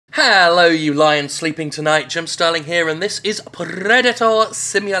Hello, you lions sleeping tonight. Jim Sterling here, and this is Predator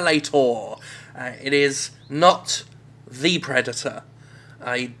Simulator. It is not the Predator.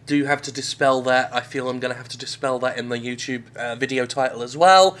 I do have to dispel that. I feel I'm going to have to dispel that in the YouTube video title as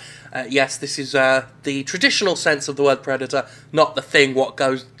well. Yes, this is the traditional sense of the word Predator, not the thing what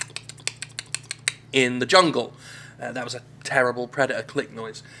goes in the jungle. That was a terrible Predator click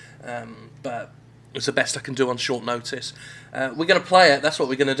noise, but it's the best I can do on short notice. We're going to play it, that's what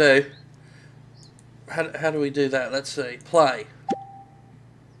we're going to do. How do we do that? Let's see. Play.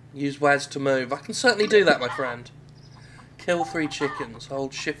 Use WAS to move. I can certainly do that, my friend. Kill 3 chickens.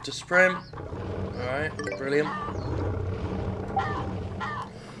 Hold shift to sprint. Alright, brilliant.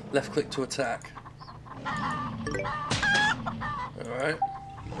 Left click to attack. Alright.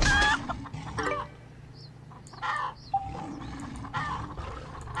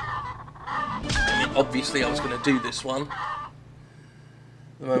 Obviously I was going to do this one.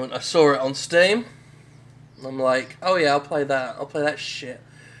 The moment I saw it on Steam, I'm like, oh yeah, I'll play that. I'll play that shit.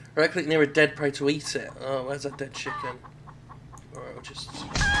 Right click near a dead prey to eat it. Oh, where's that dead chicken? Alright, we'll just...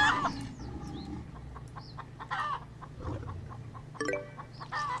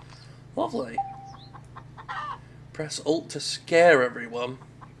 Lovely. Press Alt to scare everyone.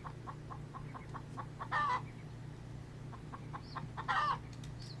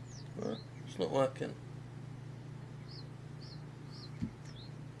 It's not working.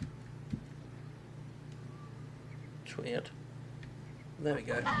 It's weird. There we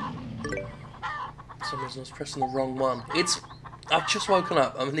go. For some reason I was pressing the wrong one. I've just woken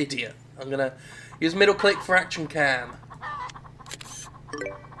up. I'm an idiot. I'm gonna use middle click for action cam.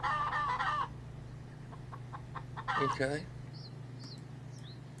 Okay.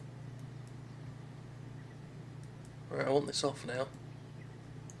 Alright, I want this off now.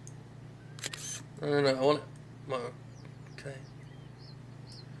 No, I want it. No. Okay.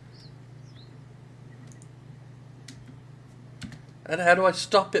 How do I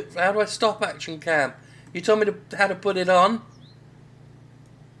stop it? How do I stop action cam? You told me how to put it on.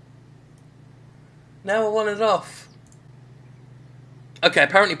 Now I want it off. Okay,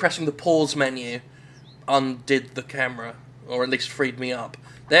 apparently pressing the pause menu undid the camera, or at least freed me up.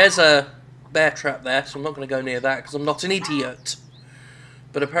 There's a bear trap there, so I'm not going to go near that because I'm not an idiot.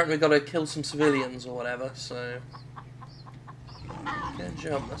 But apparently we've got to kill some civilians or whatever, so... Can't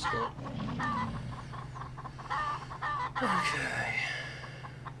jump, that's cool. Okay.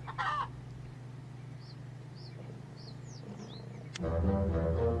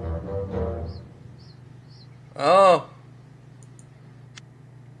 Oh!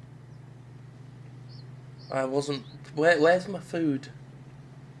 I wasn't... Where's my food?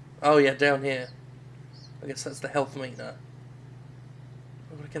 Oh yeah, down here. I guess that's the health meter.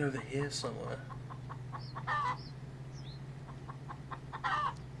 I've got to get over here somewhere.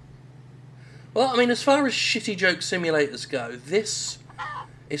 Well, I mean, as far as shitty joke simulators go, this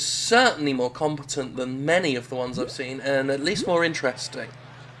is certainly more competent than many of the ones I've seen, and at least more interesting.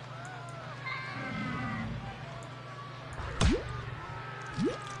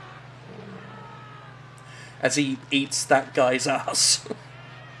 As he eats that guy's ass.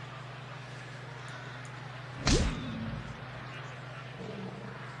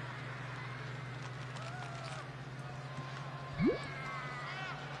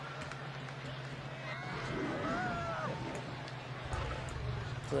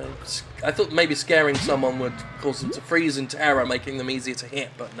 I thought maybe scaring someone would cause them to freeze in terror, making them easier to hit,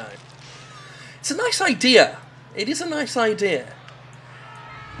 but no. It's a nice idea. It is a nice idea.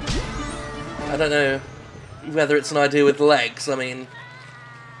 I don't know whether it's an idea with legs. I mean...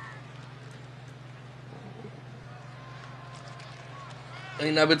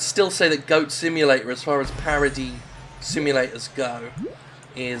 I would still say that Goat Simulator, as far as parody simulators go,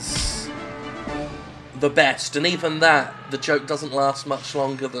 is the best, and even that, the joke doesn't last much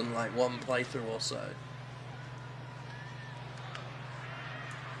longer than like one playthrough or so.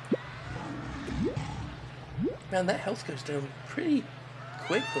 Man, that health goes down pretty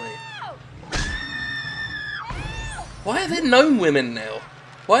quickly. Why are there gnome women now?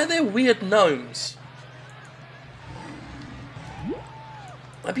 Why are there weird gnomes?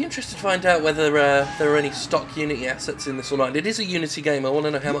 I'd be interested to find out whether there are any stock Unity assets in this or not. It is a Unity game. I want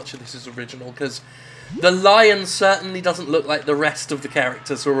to know how much of this is original, because the lion certainly doesn't look like the rest of the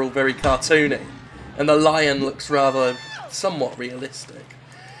characters who are all very cartoony. And the lion looks rather somewhat realistic.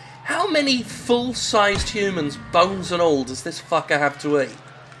 How many full-sized humans, bones and all, does this fucker have to eat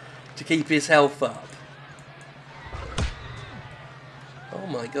to keep his health up? Oh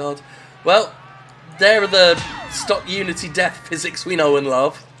my god. Well, there are the stock Unity death physics we know and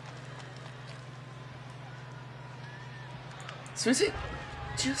love. So is it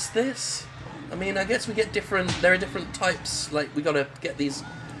just this. I mean, I guess we get different... There are different types. Like, we gotta get these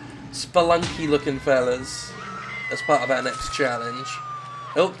spelunky-looking fellas as part of our next challenge.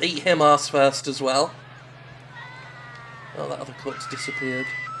 Oh, eat him ass first as well. Oh, that other corpse disappeared.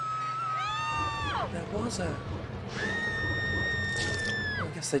 There was a... I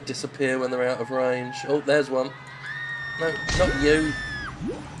guess they disappear when they're out of range. Oh, there's one. No, not you.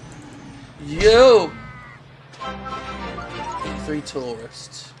 You! Eat 3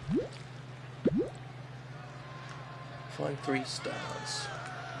 tourists. Find 3 stars.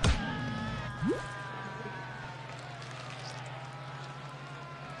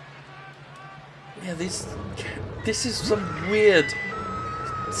 Yeah, this is some weird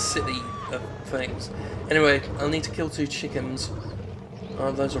city of things. Anyway, I'll need to kill 2 chickens.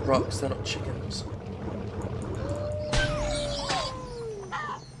 Oh, those are rocks, they're not chickens.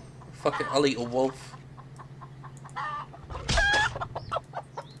 Fuck it, I'll eat a wolf.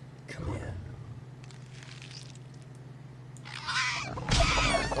 Come here.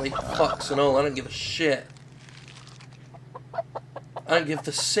 I'll eat fucks and all, I don't give a shit. I don't give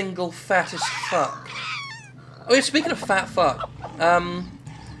the single fattest fuck. Oh yeah, speaking of fat fuck,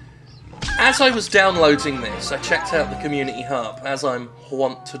 as I was downloading this, I checked out the community hub, as I'm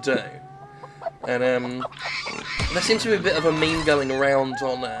wont to do. And there seems to be a bit of a meme going around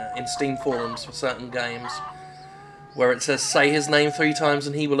on in Steam forums for certain games, where it says, say his name 3 times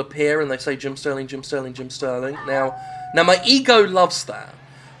and he will appear, and they say Jim Sterling, Jim Sterling, Jim Sterling. Now my ego loves that.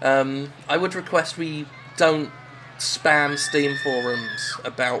 I would request we don't spam Steam forums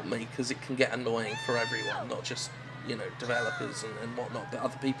about me, because it can get annoying for everyone, not just, you know, developers and whatnot, but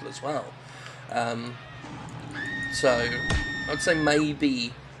other people as well. So I'd say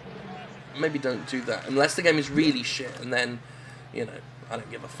maybe don't do that, unless the game is really shit, and then, you know, I don't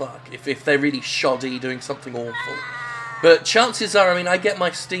give a fuck if they're really shoddy, doing something awful. But chances are, I mean, I get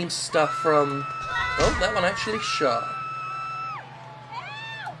my Steam stuff from... Oh, that one actually shot.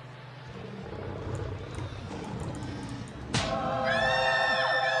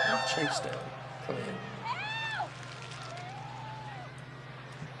 Chase down. Come here.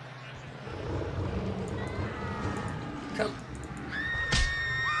 Come.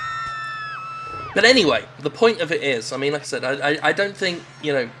 But anyway, the point of it is, I mean, like I said, I don't think,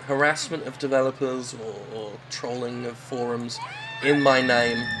 you know, harassment of developers or trolling of forums in my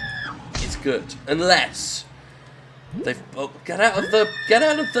name is good, unless they've get out of the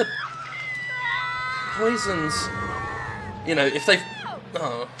poisons. You know, if they've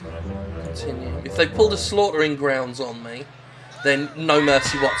continue. If they pulled a slaughtering grounds on me, then no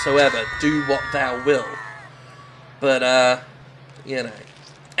mercy whatsoever. Do what thou will. But you know.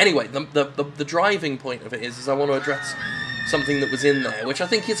 Anyway, the driving point of it is I want to address something that was in there, which I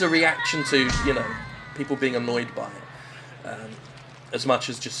think is a reaction to, you know, people being annoyed by it, as much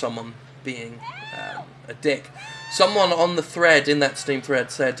as just someone being a dick. Someone on the thread, in that Steam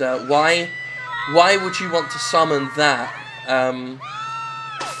thread, said, why would you want to summon that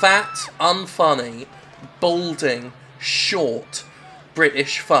fat, unfunny, balding, short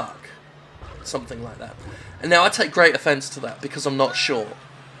British fuck? Something like that. And now I take great offence to that, because I'm not short.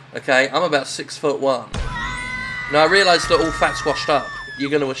 Okay, I'm about 6'1". Now I realise that all fat's washed up. You're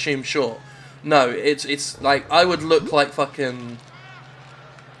going to assume short. No, it's like, I would look like fucking,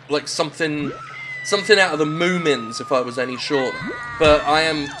 like something out of the Moomins if I was any shorter. But I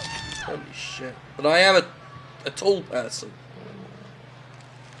am, holy shit, but I am a tall person.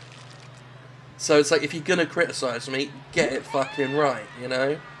 So it's like, if you're going to criticise me, get it fucking right, you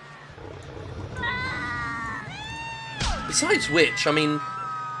know? Besides which, I mean,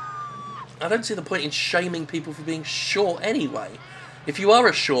 I don't see the point in shaming people for being short anyway. If you are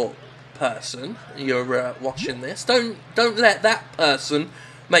a short person, you're watching this, don't let that person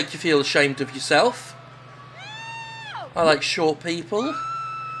make you feel ashamed of yourself. I like short people.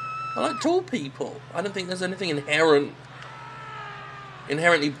 I like tall people. I don't think there's anything inherently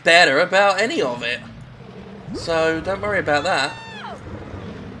better about any of it. So don't worry about that.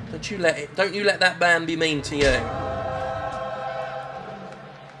 Don't you let that man be mean to you.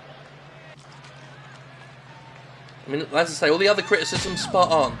 I mean, as I say, all the other criticisms spot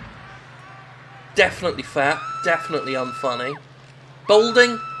on. Definitely fat, definitely unfunny.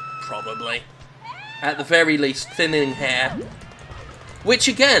 Balding? Probably. At the very least, thinning hair. Which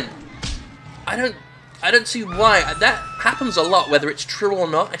again, I don't see why. That happens a lot, whether it's true or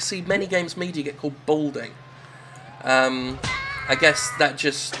not. I see many games media get called balding. I guess that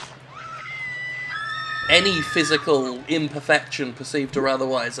just... any physical imperfection, perceived or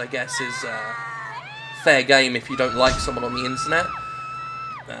otherwise, I guess is... fair game if you don't like someone on the internet.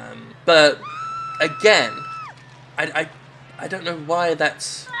 But again, I I don't know why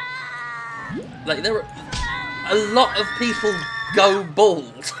that's... Like, there are... A lot of people go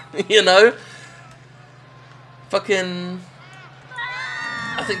bald, you know? Fucking...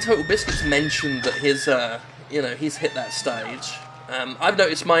 I think Total Biscuits mentioned that his, you know, he's hit that stage. I've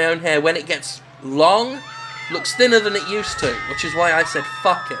noticed my own hair, when it gets long, looks thinner than it used to, which is why I said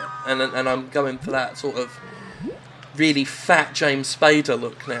fuck it. And I'm going for that sort of really fat James Spader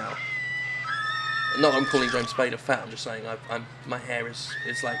look now. Not that I'm calling James Spader fat, I'm just saying my hair is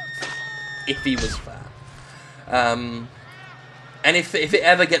like if he was fat. And if it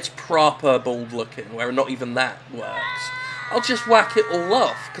ever gets proper bald looking, where not even that works, I'll just whack it all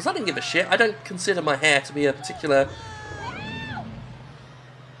off, because I don't give a shit. I don't consider my hair to be a particularly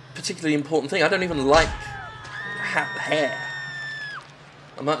important thing. I don't even like hair.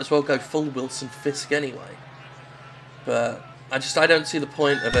 I might as well go full Wilson Fisk anyway. But I don't see the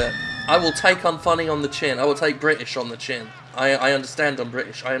point of it. I will take unfunny on the chin. I will take British on the chin. I understand I'm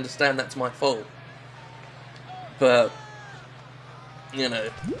British. I understand that's my fault. But, you know...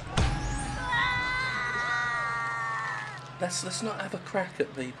 Let's not have a crack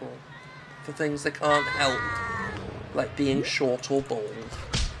at people for things they can't help, like being short or bald.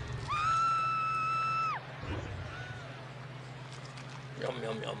 Yum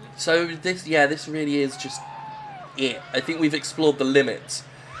yum yum. So this really is just it. I think we've explored the limits.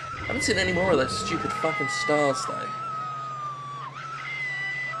 I haven't seen any more of those stupid fucking stars though.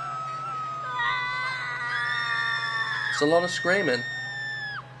 It's a lot of screaming.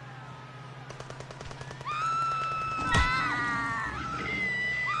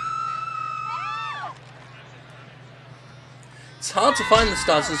 It's hard to find the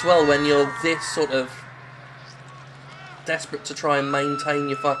stars as well when you're this sort of desperate to try and maintain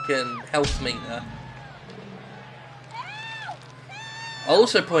your fucking health meter. I'll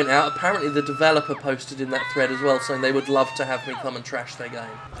also point out, apparently the developer posted in that thread as well saying they would love to have me come and trash their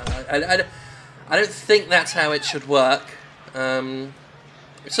game. I don't think that's how it should work.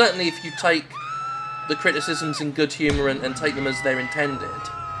 Certainly if you take the criticisms in good humour and take them as they're intended,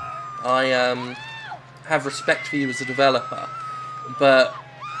 I have respect for you as a developer. But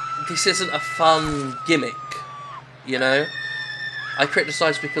this isn't a fun gimmick, you know? I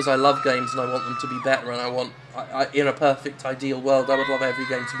criticise because I love games and I want them to be better, and I want, in a perfect, ideal world, I would love every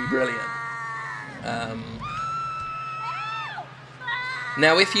game to be brilliant.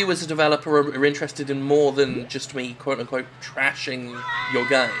 Now, if you as a developer are interested in more than just me, quote-unquote, trashing your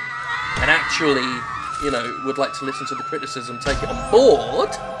game, and actually, you know, would like to listen to the criticism, take it on board,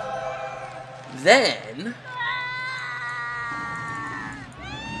 then...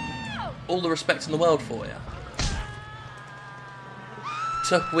 all the respect in the world for you.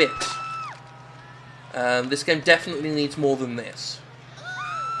 To wit, this game definitely needs more than this.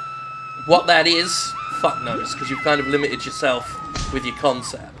 What that is, fuck knows, because you've kind of limited yourself with your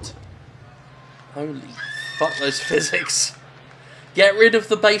concept. Holy fuck those physics. Get rid of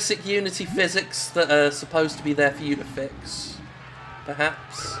the basic Unity physics that are supposed to be there for you to fix,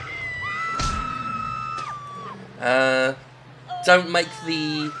 perhaps. Don't make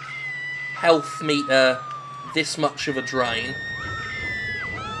the health meter this much of a drain.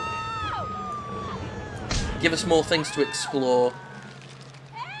 Give us more things to explore.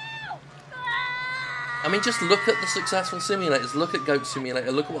 I mean, just look at the successful simulators. Look at Goat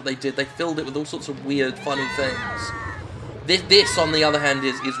Simulator. Look at what they did. They filled it with all sorts of weird, funny things. This on the other hand,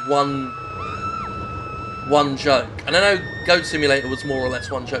 is one joke. And I know Goat Simulator was more or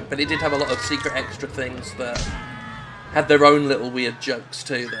less one joke, but it did have a lot of secret extra things that had their own little weird jokes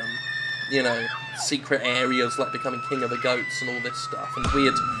to them. You know, secret areas like becoming king of the goats and all this stuff, and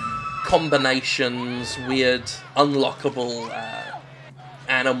weird combinations, weird unlockable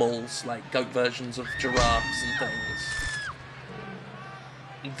animals like goat versions of giraffes and things.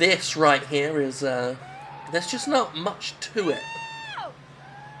 This right here is there's just not much to it.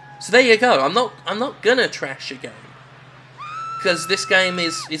 So there you go. I'm not gonna trash a game, because this game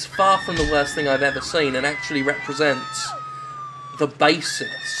is far from the worst thing I've ever seen, and actually represents the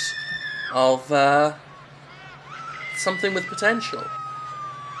basis of something with potential,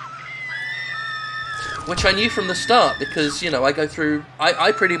 which I knew from the start, because, you know, I go through,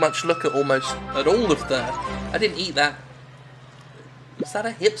 I pretty much look at all of the, I didn't eat that. Is that a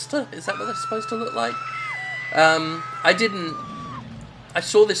hipster? Is that what they're supposed to look like? I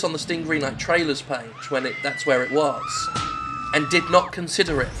saw this on the Steam Greenlight trailers page when that's where it was, and did not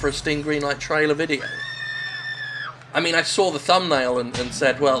consider it for a Steam Greenlight trailer video. I mean, I saw the thumbnail and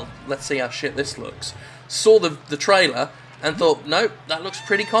said, well, let's see how shit this looks. Saw the trailer and thought, nope, that looks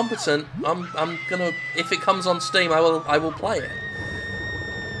pretty competent. I'm gonna, if it comes on Steam, I will play it.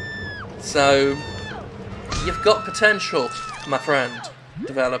 So, you've got potential. my friend,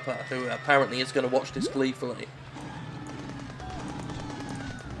 developer, who apparently is going to watch this gleefully.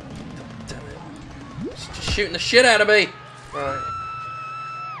 God damn it. It's just shooting the shit out of me! Right.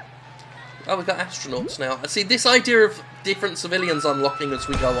 Oh, we've got astronauts now. See, this idea of different civilians unlocking as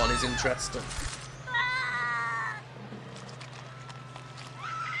we go on is interesting.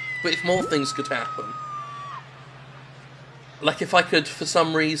 But if more things could happen... Like if I could, for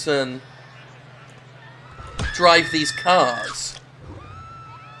some reason, drive these cars.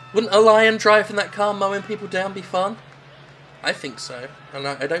 Wouldn't a lion driving that car mowing people down be fun? I think so. And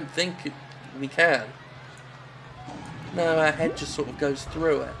I don't think we can. No, our head just sort of goes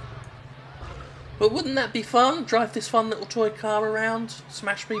through it. But wouldn't that be fun? Drive this fun little toy car around,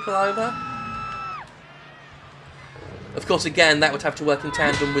 smash people over? Of course, again, that would have to work in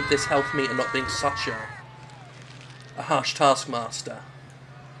tandem with this health meter not being such a harsh taskmaster.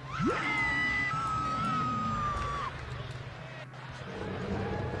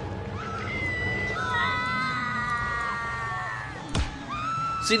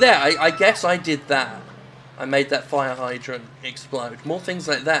 See there, I guess I did that. I made that fire hydrant explode. More things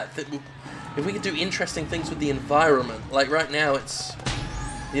like that. If we could do interesting things with the environment. Like right now,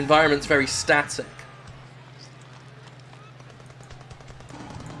 the environment's very static.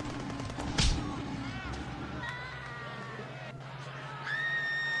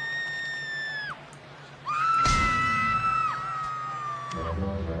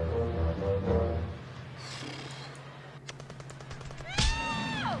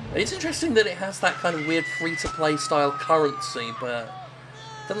 It's interesting that it has that kind of weird free-to-play style currency, but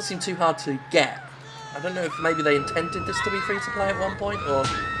it doesn't seem too hard to get. I don't know if maybe they intended this to be free-to-play at one point, or...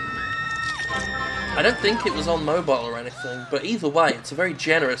 I don't think it was on mobile or anything, but either way, it's a very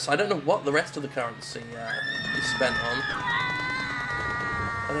generous... I don't know what the rest of the currency is spent on.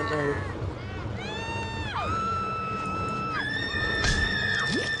 I don't know...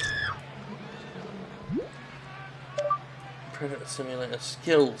 Predator Simulator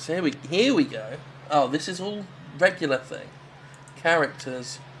skills. Here we go. Oh, this is all regular thing.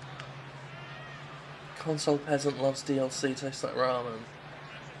 Characters. Console peasant loves DLC. Tastes like ramen.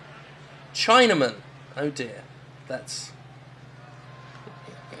 Chinaman. Oh dear. That's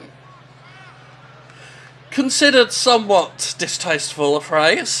considered somewhat distasteful a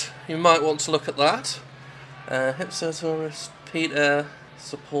phrase. You might want to look at that. Hipster, tourist, Peter,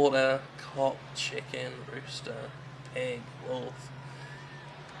 supporter, cop, chicken, rooster, pig, wolf,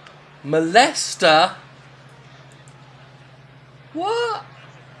 molester. What?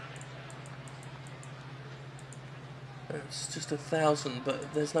 It's just 1,000,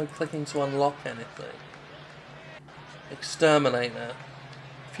 but there's no clicking to unlock anything. Exterminator.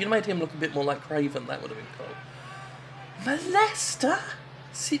 If you'd made him look a bit more like Craven, that would have been cool. Molester?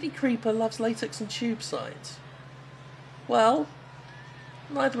 City Creeper loves latex and tube sites. Well,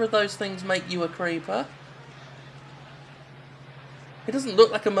 neither of those things make you a creeper. He doesn't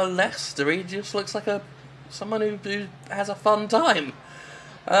look like a molester, he just looks like someone who has a fun time.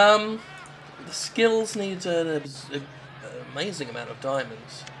 The skills need an amazing amount of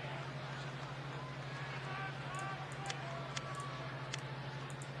diamonds.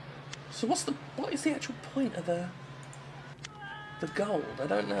 So what is the actual point of the gold? I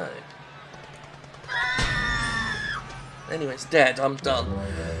don't know. Anyway, it's dead. I'm done.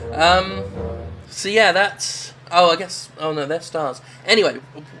 So yeah, that's... Oh, I guess... Oh no, they're stars. Anyway,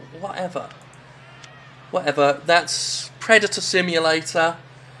 whatever. Whatever. That's Predator Simulator.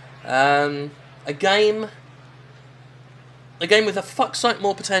 A game with a fuck-sight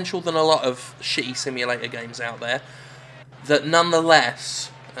more potential than a lot of shitty simulator games out there. That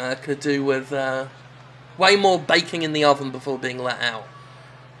nonetheless could do with way more baking in the oven before being let out.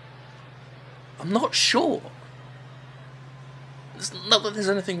 I'm not sure. It's not that there's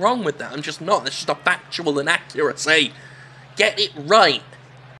anything wrong with that, I'm just not. It's just a factual inaccuracy. Get it right.